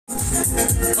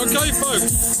Okay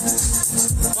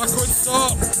folks, backward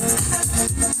start.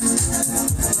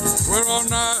 We're on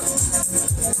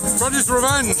Freddy's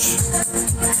Revenge.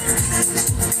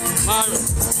 Now,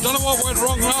 don't know what went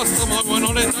wrong last time I went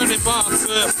on it, down in Bath,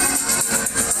 but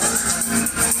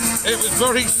it was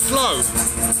very slow.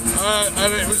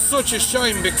 And it was such a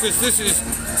shame because this is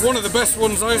one of the best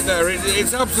ones out there.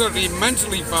 It's absolutely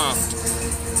mentally fast.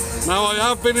 Now I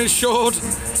have been assured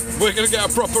we're going to get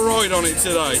a proper ride on it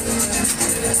today.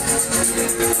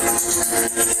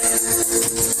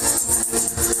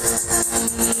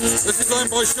 This is owned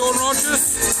by Shaun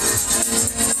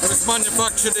and it's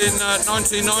manufactured in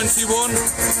 1991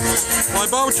 by a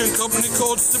Belgian company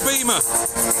called Sobema. A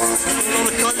lot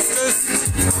of coasters.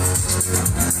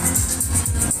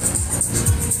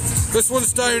 This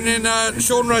one's down in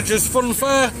Shaun Rogers Fun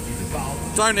Fair,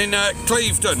 down in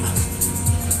Clevedon.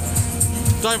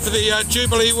 Down for the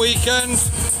Jubilee weekend,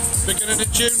 beginning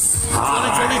of June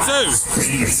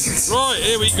 2022. Right,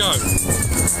 here we go.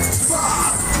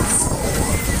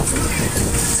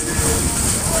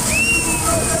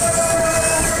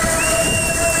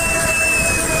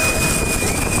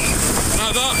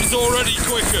 Now that is already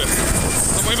quicker,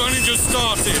 and we've only just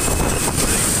started.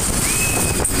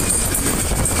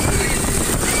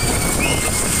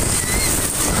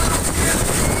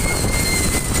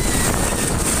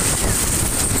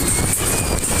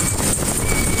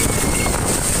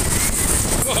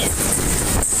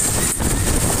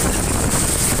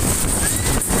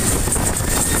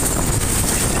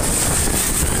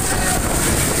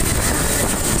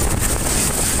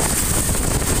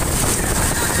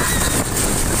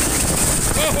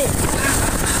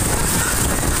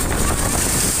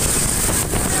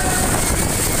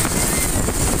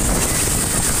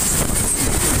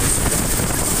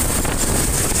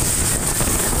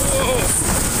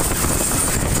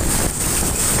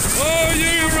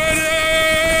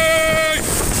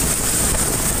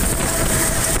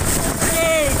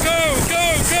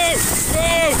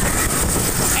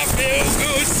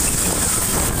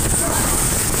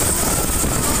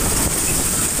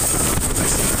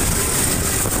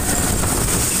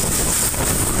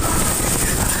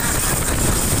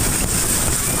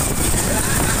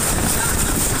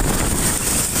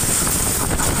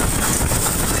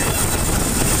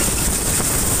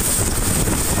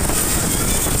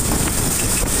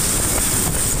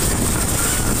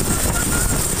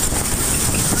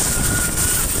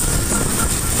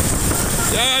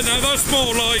 Yeah, no, that's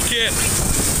more like it.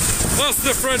 That's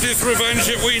the Freddy's Revenge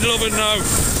that we love and know.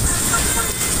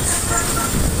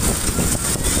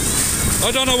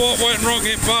 I don't know what went wrong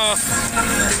in Bath,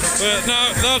 but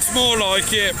no, that's more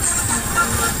like it.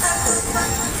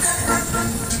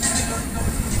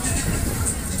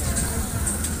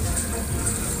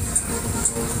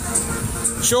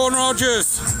 Shaun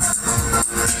Rogers.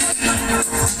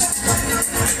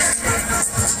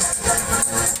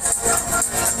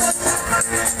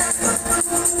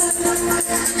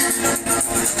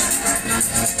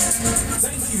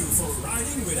 Thank you for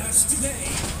riding with us today.